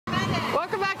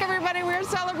everybody. We're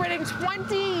celebrating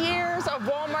 20 years of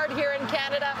Walmart here in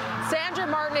Canada. Sandra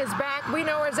Martin is back. We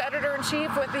know her as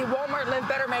editor-in-chief with the Walmart Live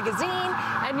Better magazine,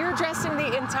 and you're dressing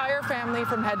the entire family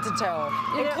from head to toe,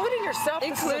 including yourself.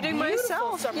 Including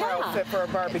myself. Summer outfit for a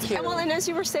barbecue. Well, and as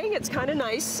you were saying, it's kind of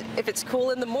nice if it's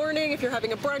cool in the morning, if you're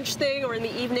having a brunch thing, or in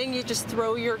the evening, you just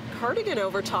throw your cardigan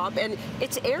over top, and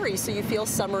it's airy, so you feel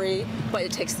summery, but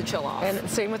it takes the chill off. And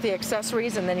same with the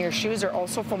accessories, and then your shoes are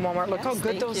also from Walmart. Look how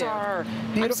good those are.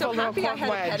 Beautiful. I'm so happy I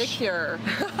had a pedicure.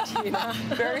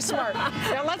 Very smart.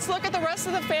 Now let's look at the rest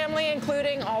of the family,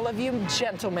 including all of you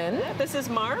gentlemen. This is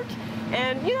Mark.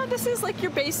 And you know, this is like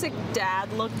your basic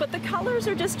dad look, but the colors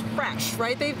are just fresh,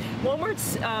 right?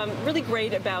 Walmart's really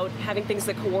great about having things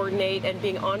that coordinate and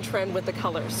being on trend with the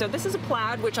colors. So this is a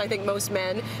plaid, which I think most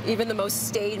men, even the most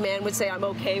staid man, would say I'm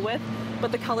okay with,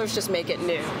 but the colors just make it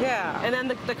new. Yeah. And then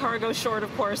the cargo short,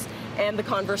 of course, and the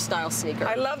Converse style sneaker.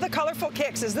 I love the colorful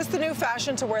kicks. Is this the new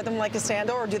fashion to wear them like a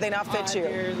sandal, or do they not fit you?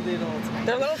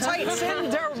 They're little tight.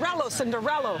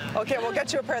 Cinderella. Okay, we'll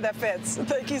get you a pair that fits.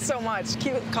 Thank you so much.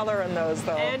 Cute color in those,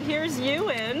 though. And here's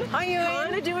Ewan. Hi, Ewan.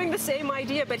 Kind of doing the same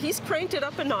idea, but he's cranked it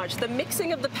up a notch. The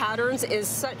mixing of the patterns is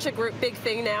such a big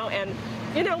thing now, and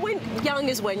you know, when young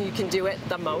is when you can do it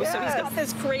the most. Yes. So he's got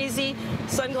this crazy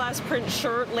sunglass print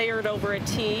shirt layered over a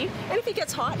tee, and if he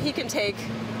gets hot, he can take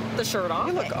the shirt off.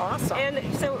 You look awesome.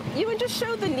 And so you would just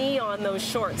show the knee on those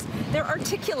shorts. They're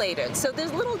articulated, so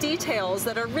there's little details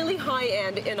that are really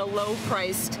high-end in a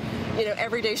low-priced, you know,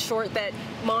 everyday short that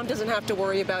mom doesn't have to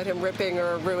worry about him ripping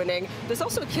or ruining. There's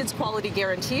also a kids quality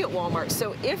guarantee at Walmart,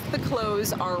 so if the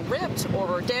clothes are ripped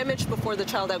or damaged before the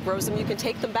child outgrows them, you can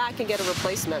take them back and get a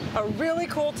replacement. A really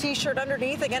cool t-shirt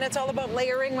underneath. Again, it's all about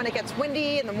layering when it gets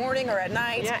windy in the morning or at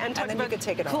night. Yeah, and then you can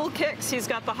take it off. Cool kicks. He's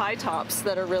got the high tops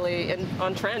that are really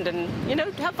on trend, and you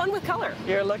know, have fun with color.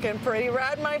 You're looking pretty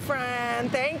rad, my friend.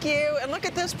 Thank you. And look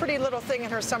at this pretty little thing in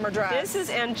her summer dress. This is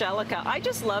Angelica. I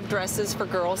just love dresses for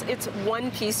girls. It's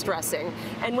one-piece dressing,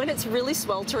 and when it's really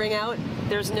sweltering out,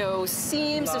 there's no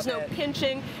seams, there's no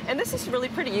pinching, and this is really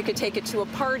pretty. You could take it to a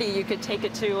party, you could take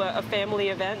it to a family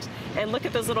event, and look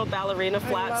at those little ballerina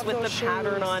flats with the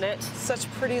pattern on it. Such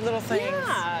pretty little things.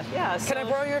 Yeah. Can I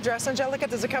borrow your dress, Angelica?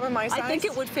 Does it come in my size? I think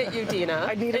it would fit you, Dina.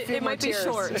 I need a few It more might be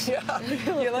short.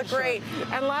 Yeah, you look great.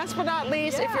 And last but not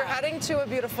least, if you're heading to a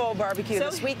beautiful barbecue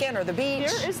this weekend or the beach.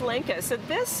 Here is Lenka. So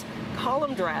this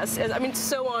column dress is, I mean,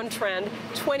 so on trend,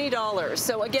 $20.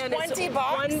 So again, it's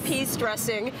one-piece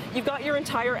dressing. You've got your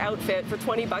entire outfit for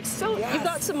 20 bucks. So you've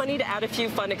got some money to add a few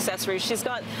fun accessories. She's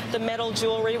got the metal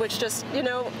jewelry, which just, you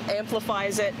know,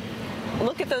 amplifies it.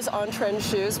 Look at those on-trend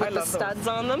shoes with the studs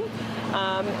on them.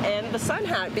 And the sun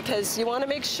hat, because you want to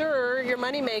make sure your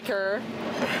moneymaker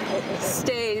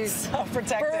stays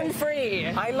burn-free.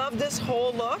 I love this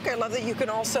whole look. I love that you can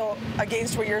also,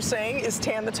 against what you're saying, is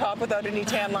tan the top without any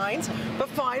tan lines. But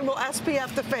fine, we'll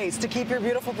SPF the face to keep your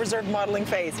beautiful preserved modeling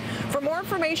face. For more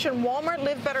information,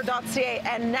 walmartlivebetter.ca.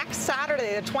 And next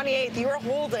Saturday, the 28th, you are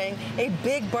holding a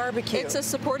big barbecue. It's a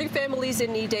Supporting Families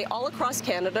in Need Day all across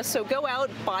Canada. So go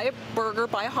out, buy a burger,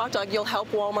 buy a hot dog. You'll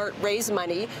help Walmart raise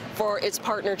money for its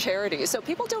partner charities. So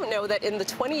people don't know that in the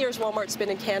 20 years Walmart's been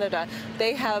in Canada,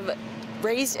 they have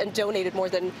raised and donated more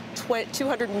than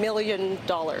 $200 million.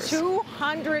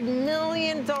 $200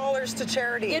 million to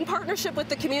charity. In partnership with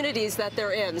the communities that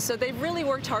they're in. So they've really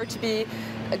worked hard to be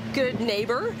a good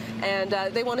neighbor, and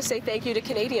they want to say thank you to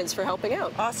Canadians for helping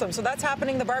out. Awesome. So that's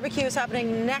happening. The barbecue is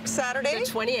happening next Saturday? The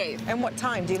 28th. And what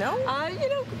time? Do you know? You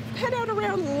know, head out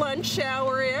around lunch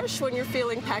hour-ish when you're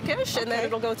feeling peckish, and then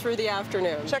it'll go through the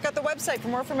afternoon. Check out the website for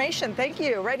more information. Thank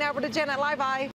you. Right now, we're to Jen at Live Eye.